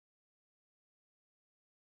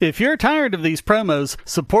If you're tired of these promos,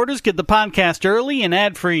 supporters get the podcast early and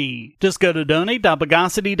ad-free. Just go to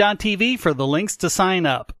donate.bogosity.tv for the links to sign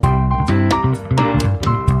up.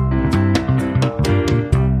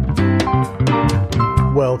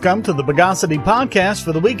 Welcome to the Bogosity Podcast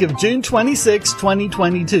for the week of June 26,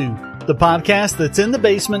 2022. The podcast that's in the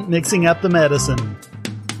basement mixing up the medicine.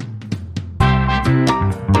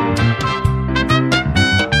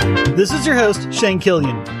 This is your host, Shane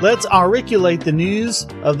Killian. Let's auriculate the news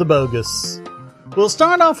of the bogus. We'll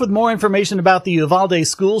start off with more information about the Uvalde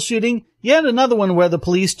school shooting, yet another one where the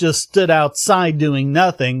police just stood outside doing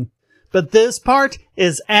nothing. But this part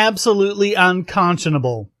is absolutely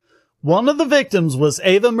unconscionable. One of the victims was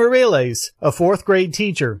Eva Morales, a fourth grade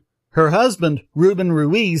teacher. Her husband, Ruben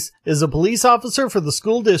Ruiz, is a police officer for the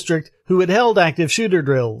school district who had held active shooter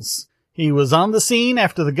drills. He was on the scene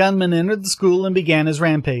after the gunman entered the school and began his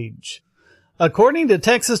rampage. According to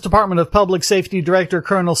Texas Department of Public Safety Director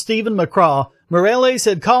Colonel Stephen McCraw, Morales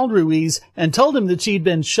had called Ruiz and told him that she'd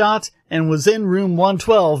been shot and was in room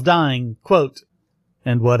 112 dying. Quote,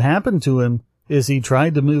 "And what happened to him is he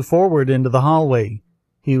tried to move forward into the hallway.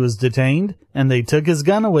 He was detained and they took his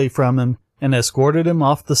gun away from him and escorted him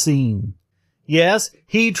off the scene." Yes,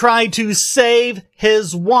 he tried to save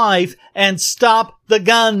his wife and stop the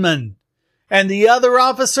gunman. And the other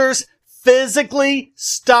officers physically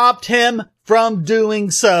stopped him from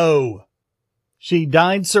doing so. She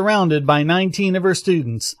died surrounded by 19 of her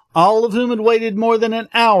students, all of whom had waited more than an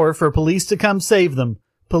hour for police to come save them.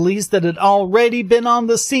 Police that had already been on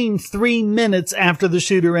the scene 3 minutes after the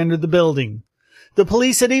shooter entered the building. The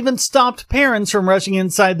police had even stopped parents from rushing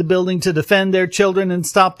inside the building to defend their children and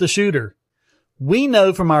stop the shooter. We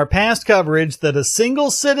know from our past coverage that a single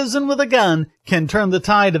citizen with a gun can turn the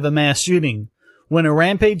tide of a mass shooting. When a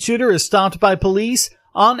rampage shooter is stopped by police,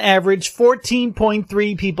 on average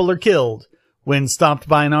 14.3 people are killed. When stopped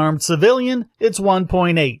by an armed civilian, it's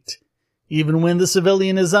 1.8. Even when the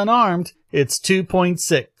civilian is unarmed, it's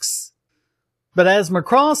 2.6. But as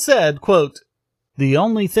McCraw said, quote, "The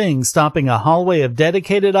only thing stopping a hallway of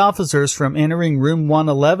dedicated officers from entering room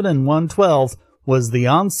 111 and 112 was the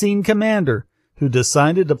on-scene commander, who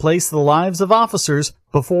decided to place the lives of officers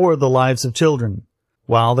before the lives of children.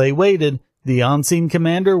 While they waited, the on-scene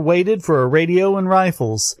commander waited for a radio and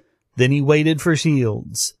rifles. Then he waited for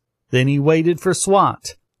shields. Then he waited for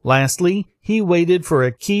SWAT. Lastly, he waited for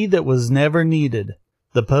a key that was never needed.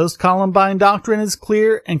 The post-Columbine doctrine is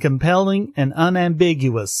clear and compelling and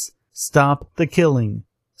unambiguous. Stop the killing.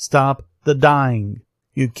 Stop the dying.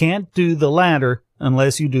 You can't do the latter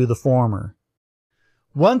unless you do the former."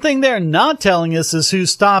 One thing they're not telling us is who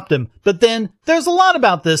stopped him, but then there's a lot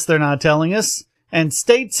about this they're not telling us. And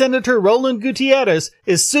State Senator Roland Gutierrez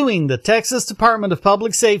is suing the Texas Department of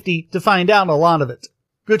Public Safety to find out a lot of it.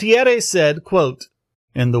 Gutierrez said, quote,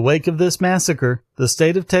 "In the wake of this massacre, the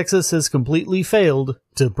state of Texas has completely failed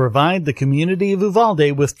to provide the community of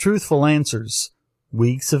Uvalde with truthful answers.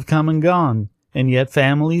 Weeks have come and gone, and yet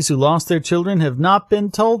families who lost their children have not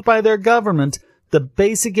been told by their government the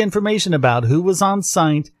basic information about who was on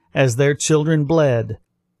site as their children bled,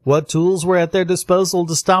 what tools were at their disposal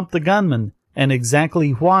to stop the gunman, and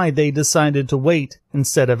exactly why they decided to wait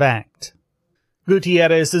instead of act."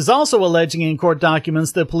 Gutierrez is also alleging in court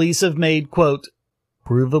documents that police have made, quote,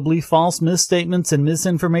 "provably false misstatements and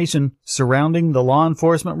misinformation surrounding the law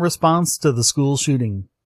enforcement response to the school shooting."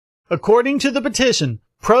 According to the petition,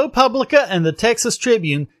 ProPublica and the Texas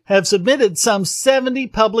Tribune have submitted some 70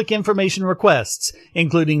 public information requests,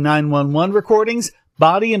 including 911 recordings,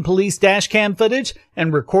 body and police dash cam footage,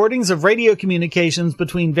 and recordings of radio communications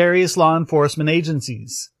between various law enforcement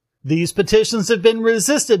agencies. These petitions have been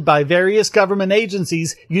resisted by various government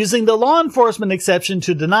agencies using the law enforcement exception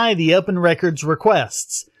to deny the open records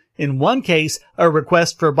requests. In one case, a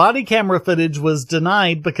request for body camera footage was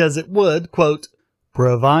denied because it would, quote,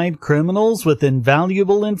 "provide criminals with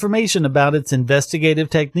invaluable information about its investigative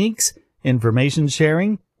techniques, information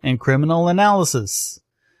sharing, and criminal analysis."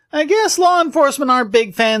 I guess law enforcement aren't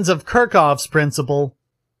big fans of Kirchhoff's principle.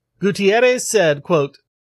 Gutierrez said, quote,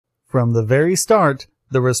 "From the very start,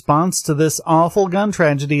 the response to this awful gun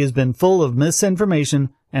tragedy has been full of misinformation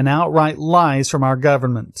and outright lies from our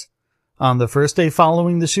government. On the first day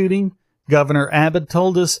following the shooting, Governor Abbott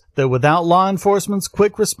told us that without law enforcement's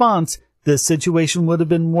quick response, this situation would have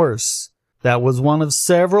been worse. That was one of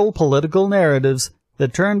several political narratives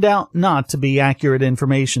that turned out not to be accurate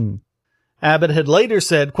information." Abbott had later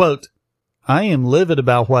said, quote, "I am livid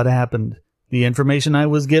about what happened. The information I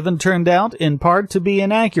was given turned out in part to be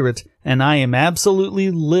inaccurate, and I am absolutely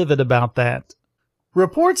livid about that."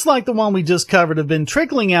 Reports like the one we just covered have been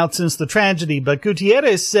trickling out since the tragedy, but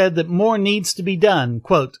Gutierrez said that more needs to be done.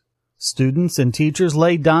 Quote, students and teachers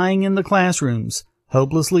lay dying in the classrooms,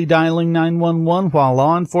 hopelessly dialing 911 while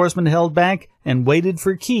law enforcement held back and waited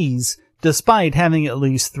for keys, despite having at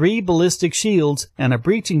least 3 ballistic shields and a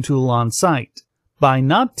breaching tool on site. By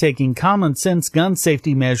not taking common-sense gun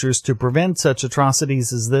safety measures to prevent such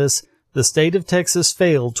atrocities as this, the state of Texas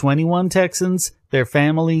failed 21 Texans, their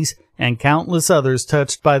families, and countless others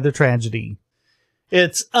touched by the tragedy.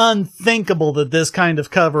 It's unthinkable that this kind of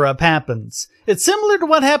cover-up happens. It's similar to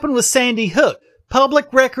what happened with Sandy Hook.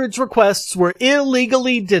 Public records requests were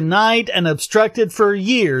illegally denied and obstructed for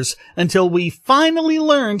years until we finally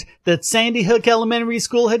learned that Sandy Hook Elementary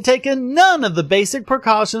School had taken none of the basic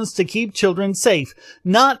precautions to keep children safe,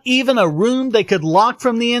 not even a room they could lock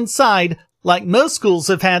from the inside, like most schools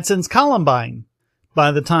have had since Columbine.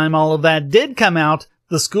 By the time all of that did come out,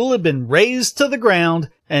 the school had been razed to the ground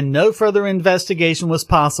and no further investigation was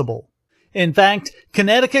possible. In fact,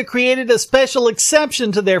 Connecticut created a special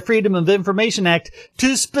exception to their Freedom of Information Act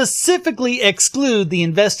to specifically exclude the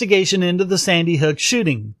investigation into the Sandy Hook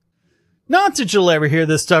shooting. Not that you'll ever hear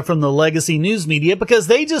this stuff from the legacy news media because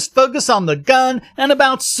they just focus on the gun and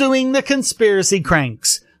about suing the conspiracy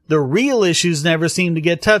cranks. The real issues never seem to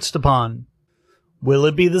get touched upon. Will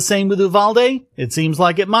it be the same with Uvalde? It seems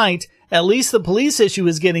like it might. At least the police issue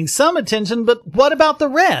is getting some attention, but what about the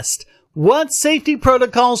rest? What safety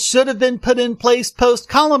protocols should have been put in place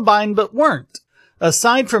post-Columbine but weren't?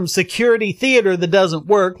 Aside from security theater that doesn't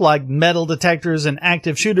work, like metal detectors and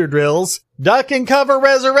active shooter drills, duck and cover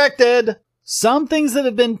resurrected! Some things that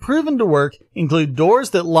have been proven to work include doors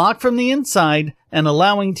that lock from the inside and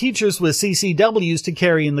allowing teachers with CCWs to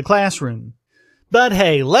carry in the classroom. But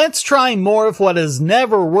hey, let's try more of what has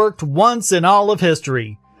never worked once in all of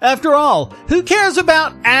history. After all, who cares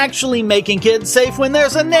about actually making kids safe when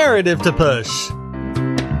there's a narrative to push?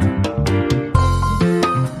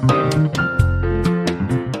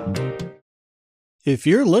 If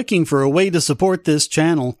you're looking for a way to support this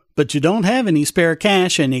channel, but you don't have any spare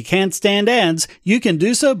cash and you can't stand ads, you can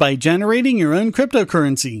do so by generating your own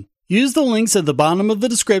cryptocurrency. Use the links at the bottom of the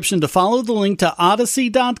description to follow the link to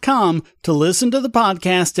Odyssey.com to listen to the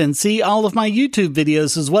podcast and see all of my YouTube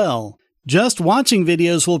videos as well. Just watching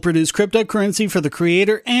videos will produce cryptocurrency for the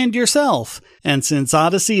creator and yourself. And since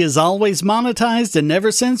Odyssey is always monetized and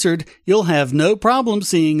never censored, you'll have no problem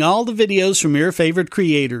seeing all the videos from your favorite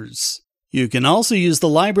creators. You can also use the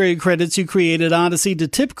library credits you create at Odyssey to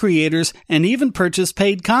tip creators and even purchase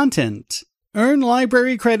paid content. Earn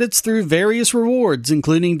library credits through various rewards,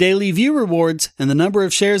 including daily view rewards and the number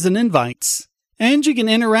of shares and invites. And you can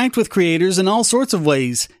interact with creators in all sorts of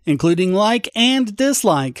ways, including like and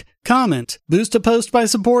dislike, comment, boost a post by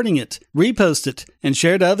supporting it, repost it, and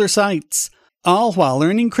share to other sites, all while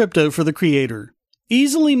earning crypto for the creator.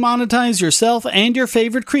 Easily monetize yourself and your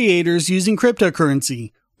favorite creators using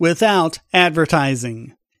cryptocurrency, without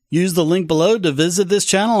advertising. Use the link below to visit this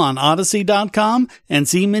channel on Odyssey.com and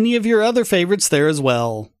see many of your other favorites there as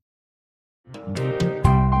well.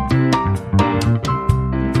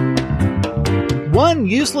 One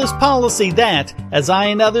useless policy that, as I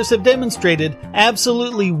and others have demonstrated,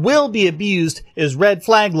 absolutely will be abused is red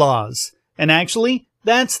flag laws. And actually,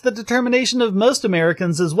 that's the determination of most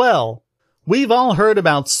Americans as well. We've all heard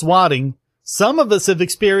about swatting. Some of us have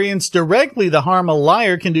experienced directly the harm a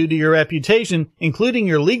liar can do to your reputation, including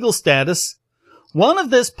your legal status. One of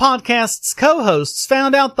this podcast's co-hosts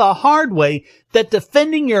found out the hard way that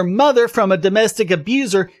defending your mother from a domestic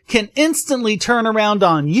abuser can instantly turn around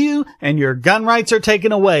on you and your gun rights are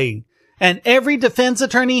taken away. And every defense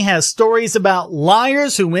attorney has stories about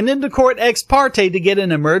liars who went into court ex parte to get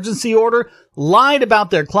an emergency order, lied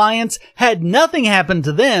about their clients, had nothing happen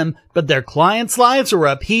to them, but their clients' lives were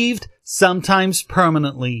upheaved, sometimes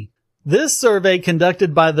permanently. This survey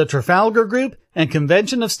conducted by the Trafalgar Group and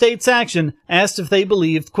Convention of States Action asked if they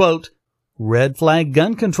believed, quote, red flag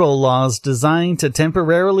gun control laws designed to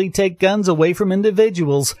temporarily take guns away from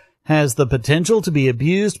individuals has the potential to be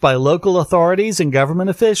abused by local authorities and government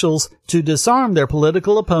officials to disarm their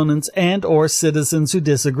political opponents and or citizens who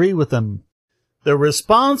disagree with them. The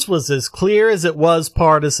response was as clear as it was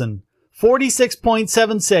partisan.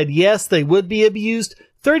 46.7 said yes, they would be abused.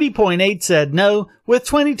 30.8 said no, with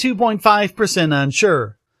 22.5%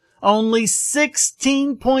 unsure. Only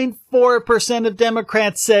 16.4% of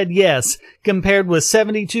Democrats said yes, compared with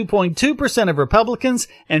 72.2% of Republicans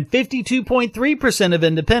and 52.3% of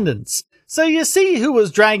independents. So you see who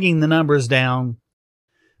was dragging the numbers down.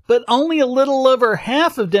 but only a little over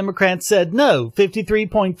half of Democrats said no,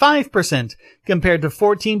 53.5%, compared to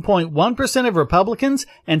 14.1% of Republicans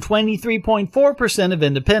and 23.4% of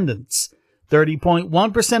independents.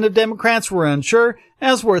 30.1% of Democrats were unsure,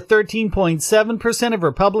 as were 13.7% of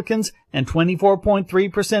Republicans and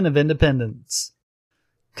 24.3% of independents.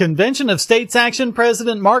 Convention of States Action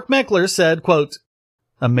President Mark Meckler said, quote,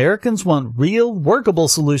 Americans want real, workable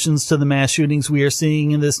solutions to the mass shootings we are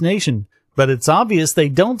seeing in this nation, but it's obvious they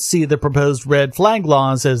don't see the proposed red flag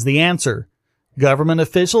laws as the answer. Government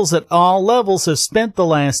officials at all levels have spent the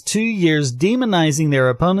last 2 years demonizing their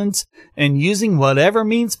opponents and using whatever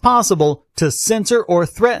means possible to censor or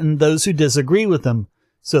threaten those who disagree with them.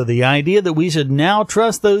 So the idea that we should now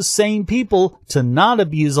trust those same people to not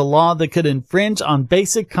abuse a law that could infringe on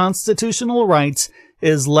basic constitutional rights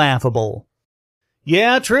is laughable.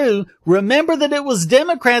 Yeah, true. Remember that it was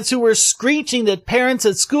Democrats who were screeching that parents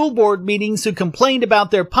at school board meetings who complained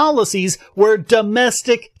about their policies were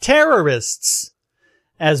domestic terrorists.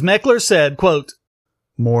 As Meckler said, quote,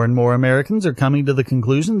 more and more Americans are coming to the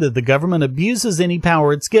conclusion that the government abuses any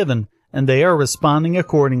power it's given, and they are responding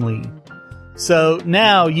accordingly. So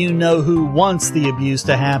now you know who wants the abuse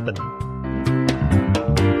to happen.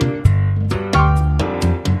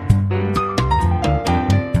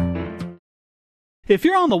 If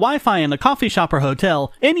you're on the Wi-Fi in a coffee shop or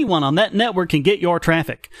hotel, anyone on that network can get your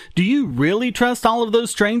traffic. Do you really trust all of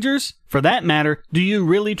those strangers? For that matter, do you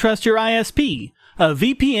really trust your ISP? A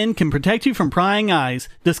VPN can protect you from prying eyes,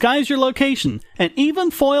 disguise your location, and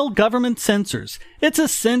even foil government censors. It's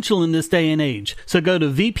essential in this day and age, so go to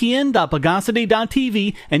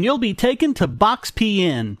vpn.bogosity.tv and you'll be taken to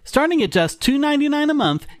BoxPN. Starting at just $2.99 a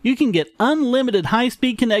month, you can get unlimited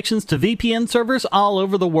high-speed connections to VPN servers all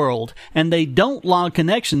over the world, and they don't log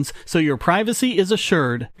connections, so your privacy is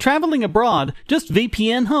assured. Traveling abroad, just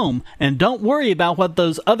VPN home, and don't worry about what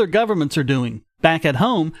those other governments are doing. Back at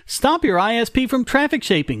home, stop your ISP from traffic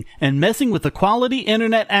shaping and messing with the quality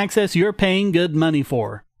internet access you're paying good money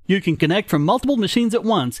for. You can connect from multiple machines at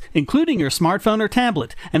once, including your smartphone or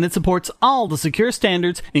tablet, and it supports all the secure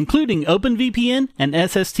standards, including OpenVPN and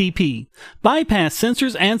SSTP. Bypass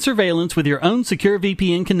censors and surveillance with your own secure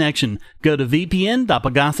VPN connection. Go to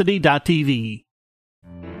vpn.bogosity.tv.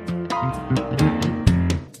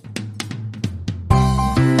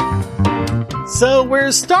 So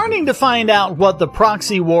we're starting to find out what the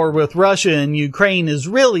proxy war with Russia and Ukraine is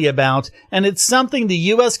really about, and it's something the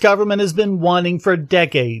U.S. government has been wanting for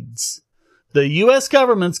decades. The U.S.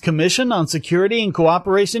 government's Commission on Security and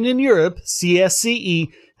Cooperation in Europe, CSCE,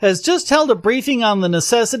 has just held a briefing on the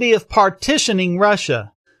necessity of partitioning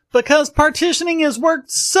Russia. Because partitioning has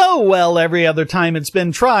worked so well every other time it's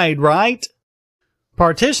been tried, right?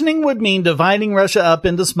 Partitioning would mean dividing Russia up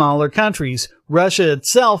into smaller countries, Russia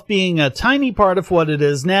itself being a tiny part of what it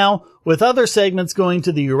is now, with other segments going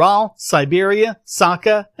to the Ural, Siberia,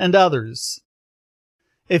 Sakha, and others.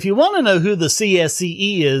 If you want to know who the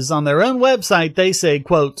CSCE is, on their own website they say,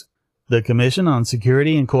 quote, the Commission on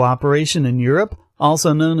Security and Cooperation in Europe,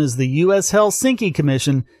 also known as the U.S. Helsinki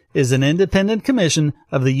Commission, is an independent commission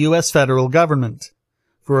of the U.S. federal government.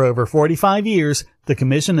 For over 45 years, the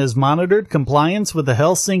Commission has monitored compliance with the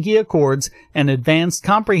Helsinki Accords and advanced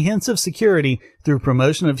comprehensive security through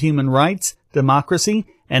promotion of human rights, democracy,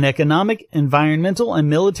 and economic, environmental, and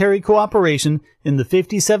military cooperation in the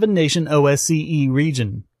 57-nation OSCE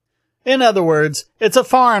region. In other words, it's a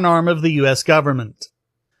foreign arm of the U.S. government.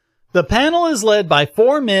 The panel is led by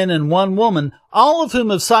 4 men and 1 woman, all of whom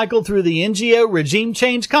have cycled through the NGO regime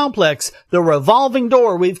change complex, the revolving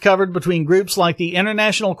door we've covered between groups like the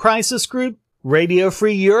International Crisis Group, Radio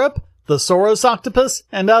Free Europe, the Soros Octopus,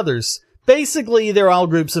 and others. Basically, they're all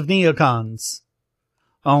groups of neocons.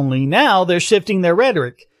 Only now they're shifting their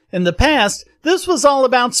rhetoric. In the past, this was all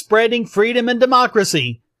about spreading freedom and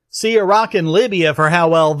democracy. See Iraq and Libya for how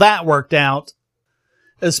well that worked out.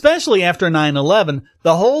 Especially after 9/11,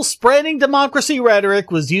 the whole spreading democracy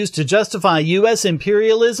rhetoric was used to justify U.S.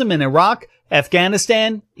 imperialism in Iraq,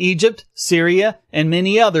 Afghanistan, Egypt, Syria, and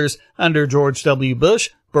many others under George W.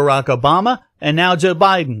 Bush, Barack Obama, and now Joe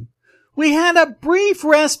Biden. We had a brief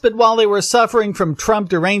respite while they were suffering from Trump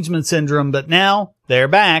derangement syndrome, but now they're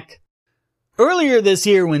back. Earlier this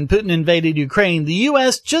year, when Putin invaded Ukraine, the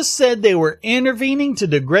U.S. just said they were intervening to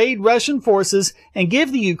degrade Russian forces and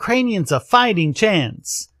give the Ukrainians a fighting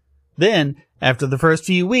chance. Then, after the first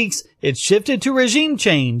few weeks, it shifted to regime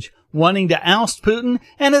change, wanting to oust Putin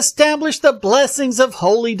and establish the blessings of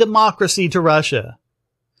holy democracy to Russia.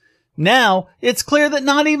 Now, it's clear that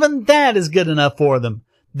not even that is good enough for them.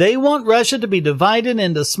 They want Russia to be divided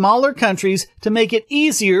into smaller countries to make it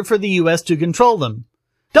easier for the U.S. to control them.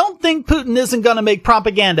 Don't think Putin isn't going to make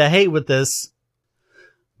propaganda hay with this.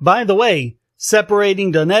 By the way,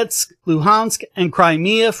 separating Donetsk, Luhansk, and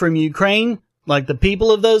Crimea from Ukraine, like the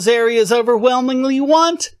people of those areas overwhelmingly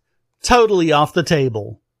want, totally off the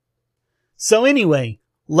table. So anyway,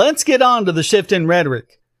 let's get on to the shift in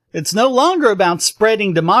rhetoric. It's no longer about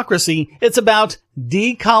spreading democracy, it's about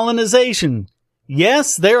decolonization.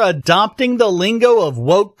 Yes, they're adopting the lingo of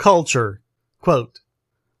woke culture. Quote,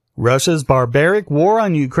 Russia's barbaric war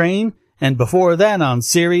on Ukraine, and before that on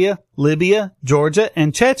Syria, Libya, Georgia,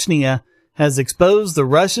 and Chechnya, has exposed the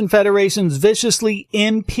Russian Federation's viciously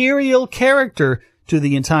imperial character to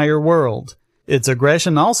the entire world. Its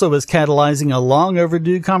aggression also is catalyzing a long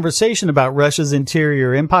overdue conversation about Russia's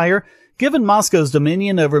interior empire, given Moscow's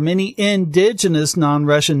dominion over many indigenous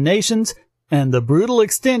non-Russian nations, and the brutal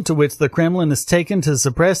extent to which the Kremlin has taken to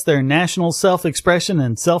suppress their national self-expression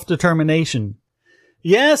and self-determination.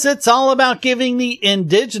 Yes, it's all about giving the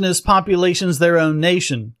indigenous populations their own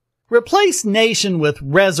nation. Replace nation with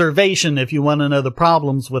reservation if you want to know the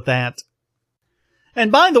problems with that.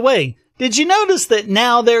 And by the way, did you notice that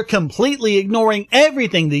now they're completely ignoring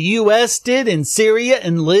everything the U.S. did in Syria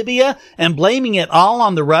and Libya and blaming it all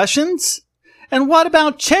on the Russians? And what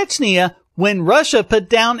about Chechnya when Russia put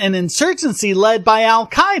down an insurgency led by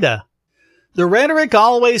Al-Qaeda? The rhetoric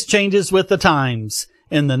always changes with the times.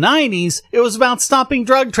 In the 90s, it was about stopping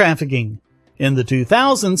drug trafficking. In the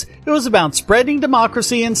 2000s, it was about spreading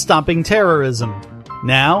democracy and stopping terrorism.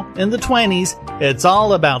 Now, in the 20s, it's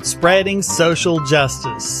all about spreading social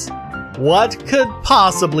justice. What could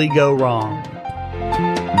possibly go wrong?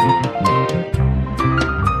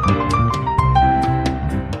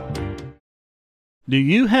 Do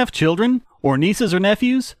you have children, or nieces or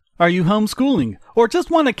nephews? Are you homeschooling, or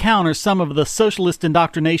just want to counter some of the socialist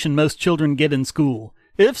indoctrination most children get in school?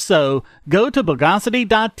 If so, go to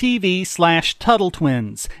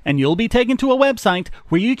Bogosity.tv/TuttleTwins, and you'll be taken to a website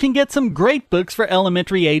where you can get some great books for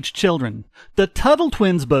elementary-age children. The Tuttle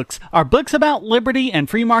Twins books are books about liberty and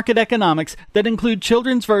free market economics that include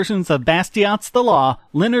children's versions of Bastiat's The Law,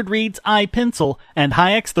 Leonard Read's I, Pencil, and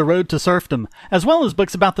Hayek's The Road to Serfdom, as well as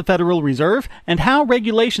books about the Federal Reserve and how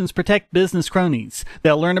regulations protect business cronies.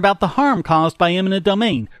 They'll learn about the harm caused by eminent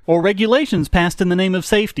domain, or regulations passed in the name of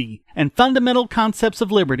safety, and fundamental concepts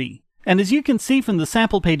of liberty. And as you can see from the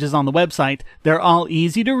sample pages on the website, they're all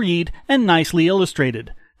easy to read and nicely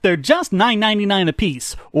illustrated. They're just $9.99 a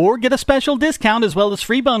piece, or get a special discount as well as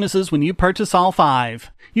free bonuses when you purchase all 5.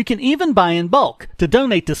 You can even buy in bulk to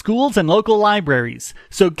donate to schools and local libraries.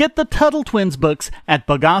 So get the Tuttle Twins books at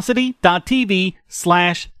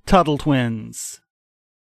Bogosity.tv/TuttleTwins.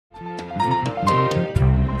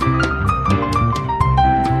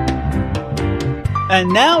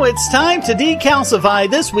 And now it's time to decalcify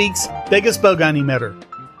this week's biggest bogon emitter.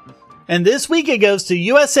 And this week it goes to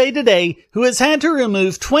USA Today, who has had to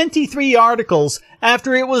remove 23 articles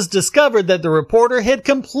after it was discovered that the reporter had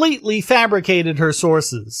completely fabricated her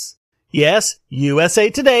sources. Yes, USA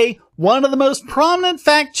Today, one of the most prominent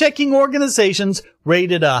fact-checking organizations,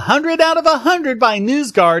 rated 100 out of 100 by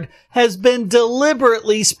NewsGuard, has been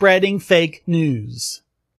deliberately spreading fake news.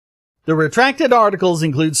 The retracted articles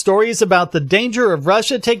include stories about the danger of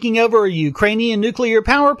Russia taking over a Ukrainian nuclear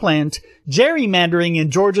power plant, gerrymandering in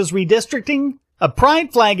Georgia's redistricting, a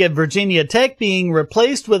pride flag at Virginia Tech being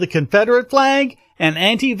replaced with a Confederate flag, and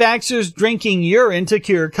anti-vaxxers drinking urine to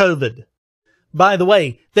cure COVID. By the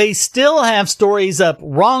way, they still have stories up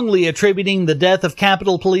wrongly attributing the death of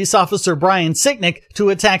Capitol Police Officer Brian Sicknick to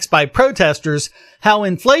attacks by protesters, how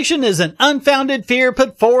inflation is an unfounded fear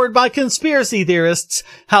put forward by conspiracy theorists,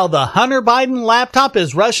 how the Hunter Biden laptop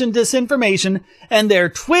is Russian disinformation, and their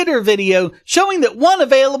Twitter video showing that one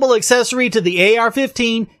available accessory to the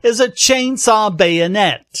AR-15 is a chainsaw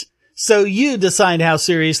bayonet. So you decide how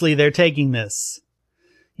seriously they're taking this.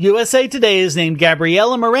 USA Today has named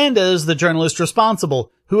Gabriela Miranda as the journalist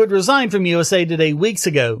responsible, who had resigned from USA Today weeks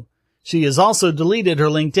ago. She has also deleted her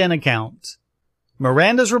LinkedIn account.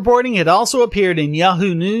 Miranda's reporting had also appeared in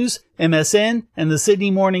Yahoo News, MSN, and the Sydney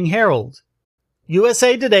Morning Herald.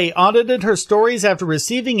 USA Today audited her stories after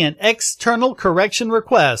receiving an external correction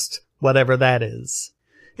request, whatever that is.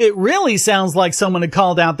 It really sounds like someone had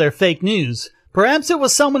called out their fake news. Perhaps it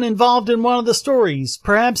was someone involved in one of the stories.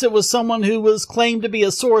 Perhaps it was someone who was claimed to be a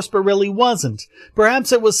source but really wasn't.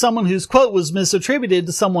 Perhaps it was someone whose quote was misattributed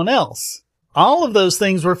to someone else. All of those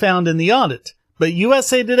things were found in the audit, but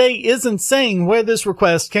USA Today isn't saying where this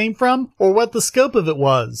request came from or what the scope of it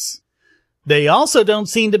was. They also don't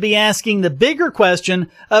seem to be asking the bigger question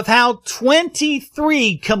of how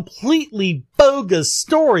 23 completely bogus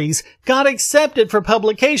stories got accepted for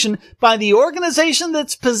publication by the organization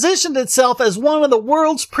that's positioned itself as one of the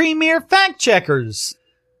world's premier fact-checkers.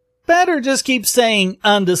 Better just keep saying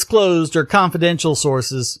undisclosed or confidential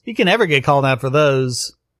sources. You can never get called out for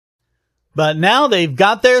those. But now they've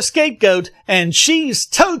got their scapegoat, and she's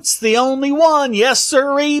totes the only one. Yes,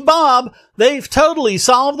 sirree, Bob. They've totally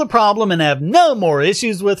solved the problem and have no more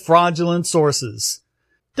issues with fraudulent sources.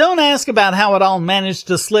 Don't ask about how it all managed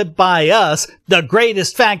to slip by us, the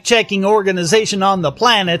greatest fact-checking organization on the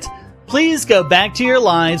planet. Please go back to your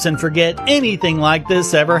lives and forget anything like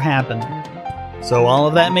this ever happened. So all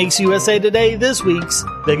of that makes USA Today this week's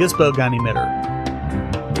biggest bogon emitter.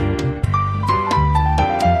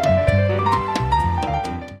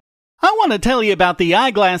 I want to tell you about the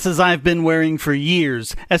eyeglasses I've been wearing for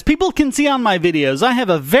years. As people can see on my videos, I have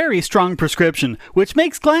a very strong prescription, which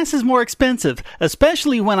makes glasses more expensive,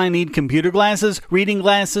 especially when I need computer glasses, reading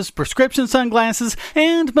glasses, prescription sunglasses,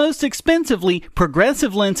 and most expensively,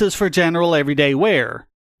 progressive lenses for general everyday wear.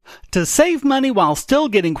 To save money while still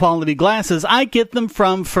getting quality glasses, I get them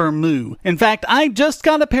from Firmoo. In fact, I just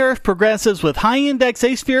got a pair of progressives with high-index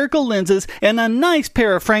aspherical lenses and a nice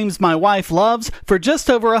pair of frames my wife loves for just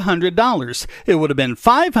over $100. It would have been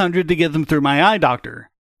 $500 to get them through my eye doctor.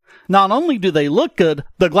 Not only do they look good,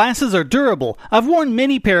 the glasses are durable. I've worn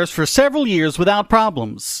many pairs for several years without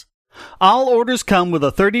problems. All orders come with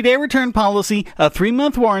a 30-day return policy, a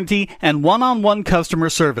 3-month warranty, and one-on-one customer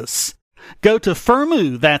service. Go to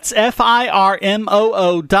Firmoo, that's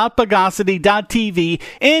FIRMOO.Bogosity.tv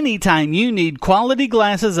anytime you need quality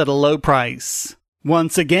glasses at a low price.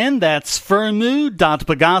 Once again, that's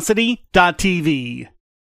Firmoo.Bogosity.tv.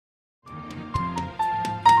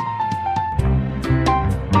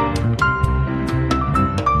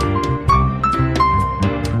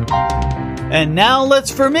 And now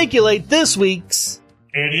let's vermiculate this week's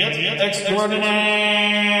Idiot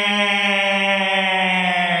Extraordinaire.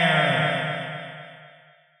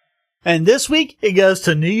 And this week, it goes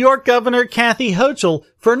to New York Governor Kathy Hochul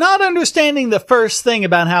for not understanding the first thing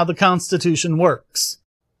about how the Constitution works.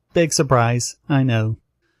 Big surprise, I know.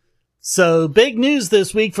 So, big news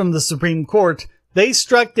this week from the Supreme Court. They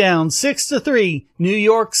struck down 6-3 New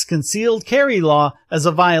York's concealed carry law as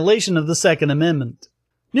a violation of the Second Amendment.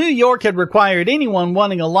 New York had required anyone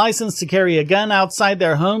wanting a license to carry a gun outside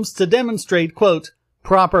their homes to demonstrate, quote,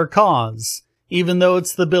 proper cause, even though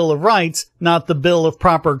it's the Bill of Rights, not the Bill of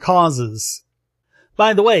Proper Causes.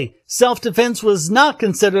 By the way, self-defense was not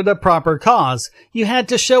considered a proper cause. You had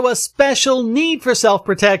to show a special need for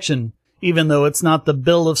self-protection, even though it's not the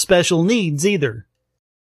Bill of Special Needs either.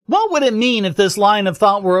 What would it mean if this line of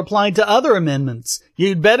thought were applied to other amendments?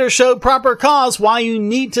 You'd better show proper cause why you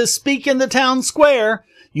need to speak in the town square.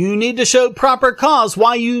 You need to show proper cause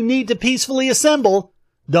why you need to peacefully assemble.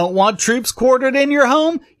 Don't want troops quartered in your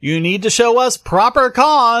home? You need to show us proper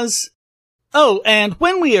cause. Oh, and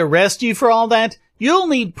when we arrest you for all that, you'll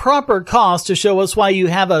need proper cause to show us why you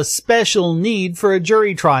have a special need for a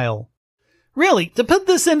jury trial. Really, to put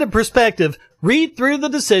this into perspective, read through the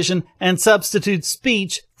decision and substitute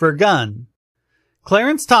speech for gun.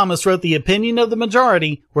 Clarence Thomas wrote the opinion of the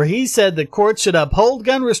majority, where he said that courts should uphold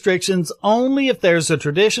gun restrictions only if there's a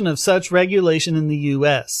tradition of such regulation in the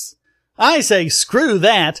U.S. I say screw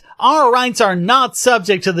that. Our rights are not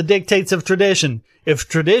subject to the dictates of tradition. If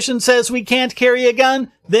tradition says we can't carry a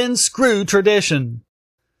gun, then screw tradition.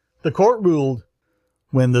 The court ruled,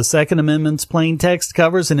 when the Second Amendment's plain text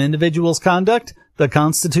covers an individual's conduct, the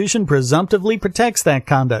Constitution presumptively protects that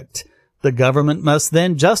conduct. The government must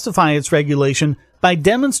then justify its regulation by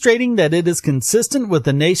demonstrating that it is consistent with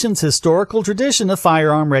the nation's historical tradition of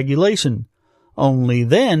firearm regulation. Only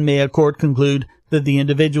then may a court conclude that the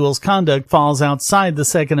individual's conduct falls outside the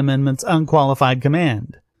Second Amendment's unqualified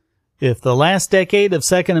command. If the last decade of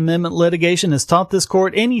Second Amendment litigation has taught this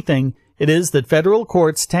court anything, it is that federal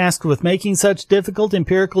courts tasked with making such difficult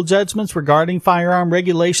empirical judgments regarding firearm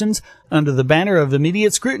regulations under the banner of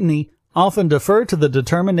immediate scrutiny often defer to the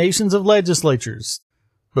determinations of legislatures.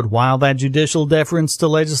 But while that judicial deference to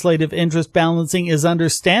legislative interest balancing is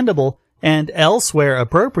understandable and elsewhere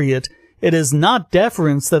appropriate, it is not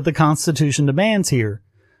deference that the Constitution demands here.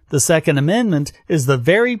 The Second Amendment is the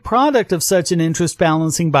very product of such an interest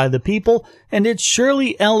balancing by the people, and it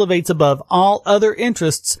surely elevates above all other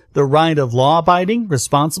interests the right of law-abiding,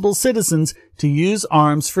 responsible citizens to use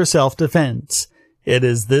arms for self-defense. It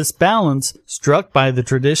is this balance, struck by the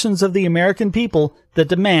traditions of the American people, that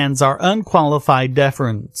demands our unqualified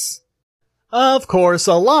deference. Of course,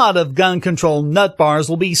 a lot of gun control nutbars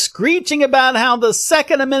will be screeching about how the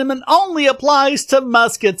Second Amendment only applies to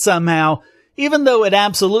muskets somehow, even though it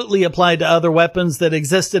absolutely applied to other weapons that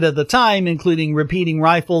existed at the time, including repeating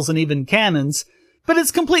rifles and even cannons, but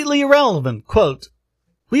it's completely irrelevant. Quote,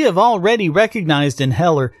 "We have already recognized in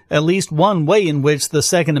Heller at least one way in which the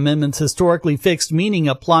Second Amendment's historically fixed meaning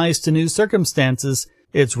applies to new circumstances.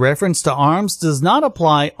 Its reference to arms does not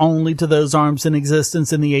apply only to those arms in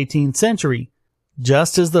existence in the 18th century.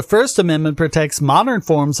 Just as the First Amendment protects modern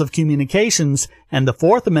forms of communications and the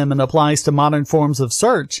Fourth Amendment applies to modern forms of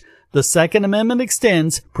search, the Second Amendment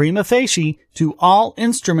extends, prima facie, to all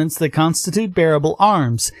instruments that constitute bearable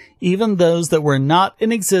arms, even those that were not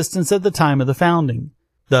in existence at the time of the founding.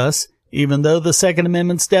 Thus, even though the Second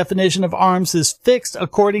Amendment's definition of arms is fixed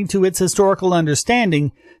according to its historical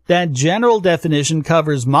understanding, that general definition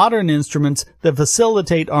covers modern instruments that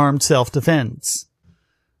facilitate armed self-defense."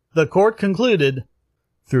 The court concluded,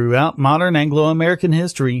 "Throughout modern Anglo-American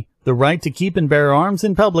history, the right to keep and bear arms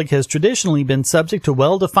in public has traditionally been subject to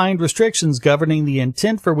well-defined restrictions governing the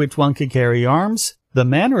intent for which one could carry arms, the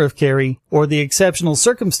manner of carry, or the exceptional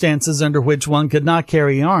circumstances under which one could not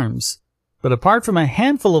carry arms. But apart from a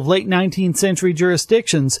handful of late 19th century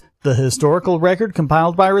jurisdictions, the historical record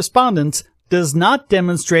compiled by respondents does not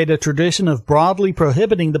demonstrate a tradition of broadly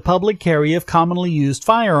prohibiting the public carry of commonly used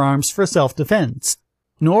firearms for self-defense.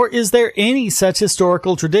 Nor is there any such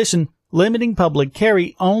historical tradition limiting public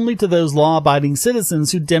carry only to those law-abiding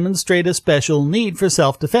citizens who demonstrate a special need for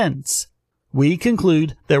self-defense. We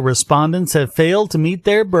conclude that respondents have failed to meet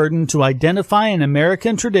their burden to identify an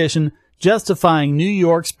American tradition justifying New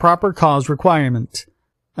York's proper cause requirement.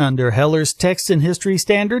 Under Heller's text and history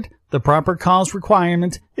standard, the proper cause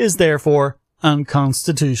requirement is therefore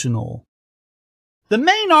unconstitutional." The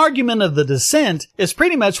main argument of the dissent is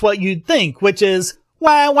pretty much what you'd think, which is,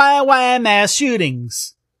 why mass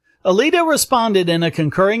shootings? Alito responded in a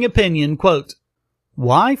concurring opinion, quote,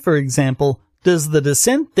 "Why, for example, does the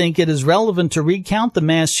dissent think it is relevant to recount the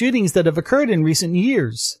mass shootings that have occurred in recent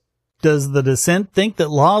years? Does the dissent think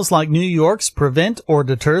that laws like New York's prevent or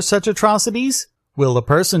deter such atrocities? Will a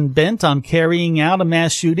person bent on carrying out a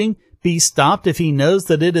mass shooting be stopped if he knows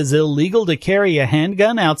that it is illegal to carry a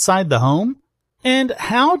handgun outside the home? And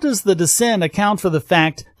how does the dissent account for the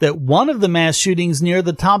fact that one of the mass shootings near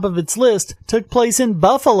the top of its list took place in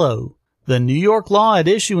Buffalo? The New York law at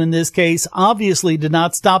issue in this case obviously did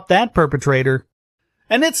not stop that perpetrator.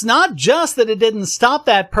 And it's not just that it didn't stop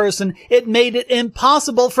that person, it made it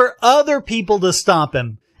impossible for other people to stop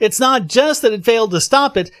him. It's not just that it failed to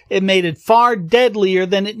stop it, it made it far deadlier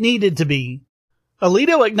than it needed to be."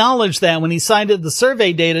 Alito acknowledged that when he cited the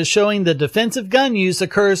survey data showing that defensive gun use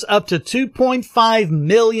occurs up to 2.5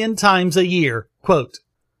 million times a year. Quote,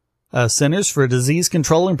 "A Centers for Disease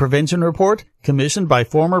Control and Prevention report commissioned by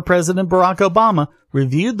former President Barack Obama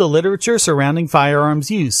reviewed the literature surrounding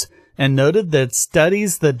firearms use and noted that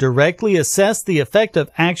studies that directly assess the effect of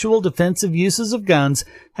actual defensive uses of guns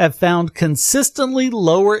have found consistently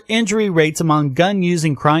lower injury rates among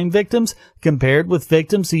gun-using crime victims compared with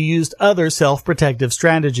victims who used other self-protective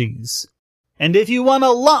strategies. And if you want a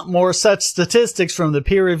lot more such statistics from the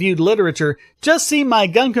peer-reviewed literature, just see my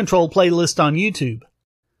gun control playlist on YouTube.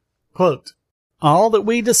 Quote, "All that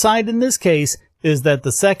we decide in this case is that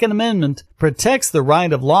the Second Amendment protects the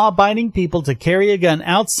right of law-abiding people to carry a gun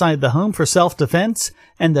outside the home for self-defense,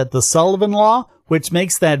 and that the Sullivan Law, which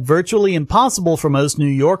makes that virtually impossible for most New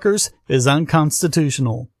Yorkers, is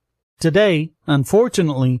unconstitutional. Today,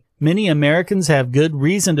 unfortunately, many Americans have good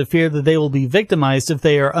reason to fear that they will be victimized if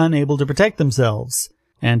they are unable to protect themselves.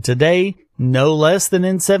 And today, no less than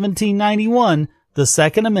in 1791, the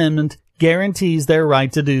Second Amendment guarantees their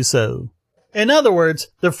right to do so." In other words,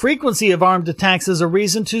 the frequency of armed attacks is a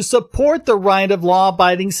reason to support the right of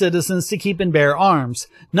law-abiding citizens to keep and bear arms,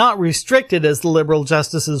 not restrict it as the liberal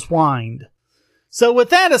justices whined. So with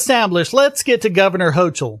that established, let's get to Governor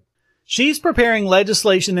Hochul. She's preparing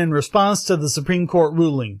legislation in response to the Supreme Court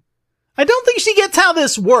ruling. I don't think she gets how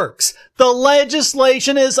this works. The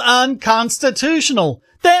legislation is unconstitutional.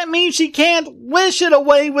 That means she can't wish it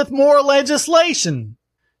away with more legislation.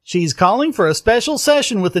 She's calling for a special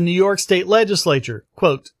session with the New York State Legislature.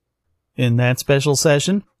 Quote, "In that special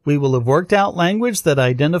session, we will have worked out language that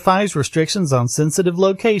identifies restrictions on sensitive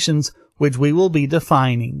locations, which we will be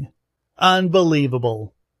defining."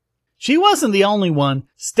 Unbelievable. She wasn't the only one.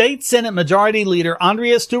 State Senate Majority Leader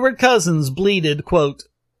Andrea Stewart Cousins bleated, quote,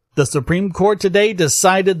 "The Supreme Court today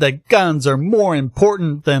decided that guns are more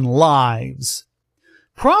important than lives."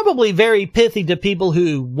 Probably very pithy to people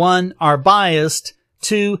who, 1, are biased,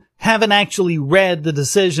 2, haven't actually read the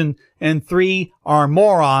decision, and 3, are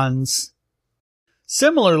morons.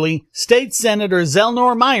 Similarly, State Senator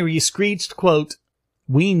Zelnor Myrie screeched, quote,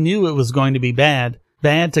 "We knew it was going to be bad.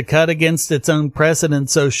 Bad to cut against its own precedent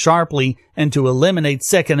so sharply and to eliminate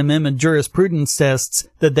Second Amendment jurisprudence tests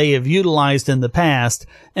that they have utilized in the past,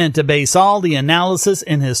 and to base all the analysis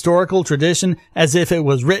in historical tradition as if it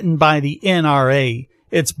was written by the NRA.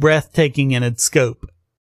 It's breathtaking in its scope.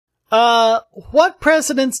 What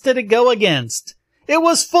precedents did it go against? It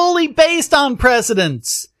was fully based on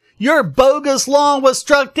precedents. Your bogus law was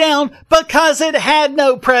struck down because it had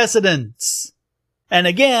no precedents. And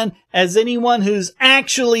again, as anyone who's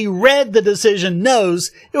actually read the decision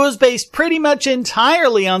knows, it was based pretty much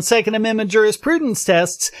entirely on Second Amendment jurisprudence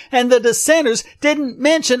tests, and the dissenters didn't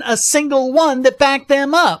mention a single one that backed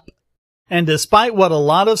them up. And despite what a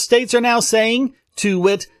lot of states are now saying, to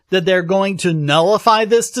wit, that they're going to nullify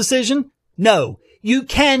this decision, no, you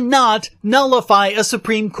cannot nullify a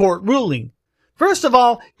Supreme Court ruling. First of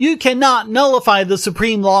all, you cannot nullify the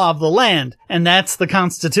supreme law of the land, and that's the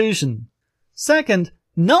Constitution. Second,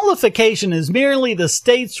 nullification is merely the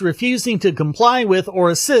states refusing to comply with or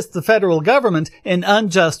assist the federal government in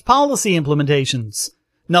unjust policy implementations.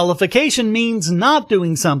 Nullification means not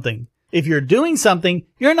doing something. If you're doing something,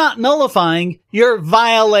 you're not nullifying, you're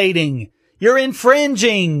violating. You're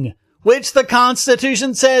infringing, which the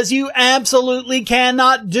Constitution says you absolutely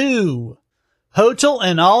cannot do. Hochul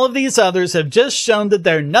and all of these others have just shown that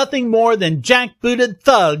they're nothing more than jackbooted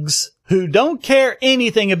thugs who don't care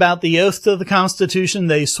anything about the oath to the Constitution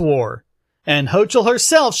they swore. And Hochul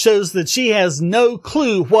herself shows that she has no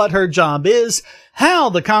clue what her job is, how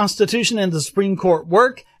the Constitution and the Supreme Court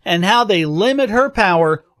work, and how they limit her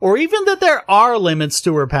power, or even that there are limits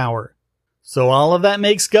to her power. So all of that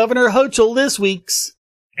makes Governor Hochul this week's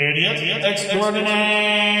Idiot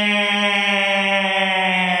Extraordinaire.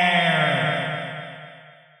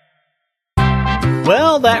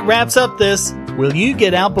 Well, that wraps up this Will You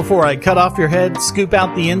Get Out Before I Cut Off Your Head, Scoop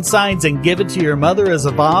Out the Insides, and Give It to Your Mother as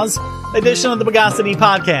a Vase edition of the Bogosity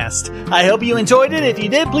podcast. I hope you enjoyed it. If you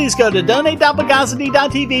did, please go to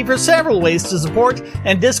donate.bogosity.tv for several ways to support,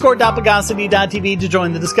 and discord.bogosity.tv to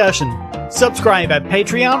join the discussion. Subscribe at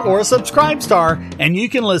Patreon or Subscribestar, and you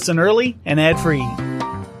can listen early and ad-free.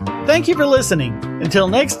 Thank you for listening. Until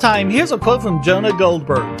next time, here's a quote from Jonah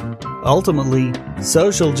Goldberg. Ultimately,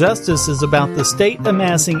 social justice is about the state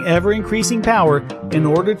amassing ever-increasing power in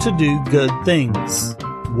order to do good things.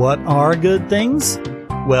 What are good things?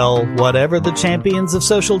 Well, whatever the champions of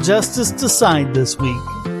social justice decide this week.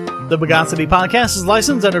 The Bogosity podcast is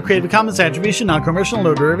licensed under Creative Commons Attribution, Non-Commercial,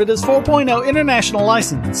 No Derivatives 4.0 International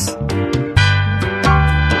License.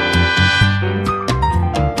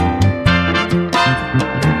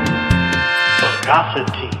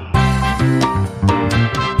 Bogosity.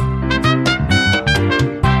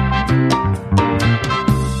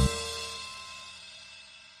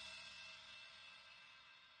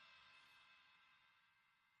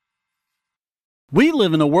 We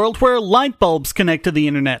live in a world where light bulbs connect to the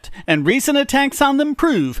internet, and recent attacks on them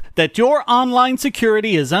prove that your online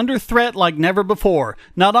security is under threat like never before.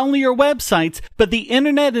 Not only your websites, but the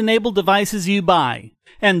internet-enabled devices you buy.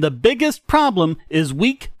 And the biggest problem is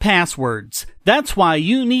weak passwords. That's why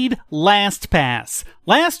you need LastPass.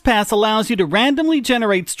 LastPass allows you to randomly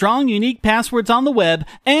generate strong, unique passwords on the web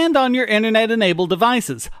and on your internet-enabled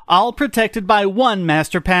devices, all protected by one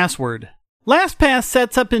master password. LastPass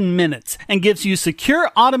sets up in minutes and gives you secure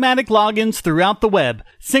automatic logins throughout the web,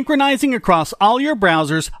 synchronizing across all your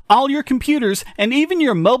browsers, all your computers, and even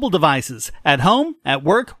your mobile devices, at home, at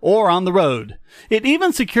work, or on the road. It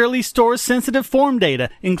even securely stores sensitive form data,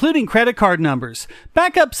 including credit card numbers,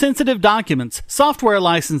 backup sensitive documents, software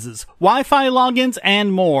licenses, Wi-Fi logins,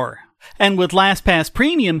 and more. And with LastPass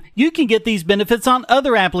Premium, you can get these benefits on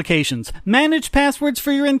other applications, manage passwords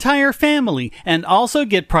for your entire family, and also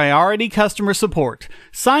get priority customer support.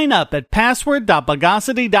 Sign up at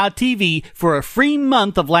password.bogosity.tv for a free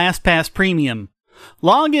month of LastPass Premium.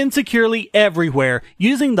 Log in securely everywhere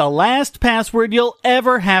using the last password you'll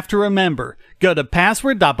ever have to remember. Go to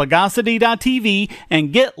password.bogosity.tv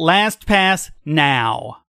and get LastPass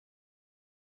now.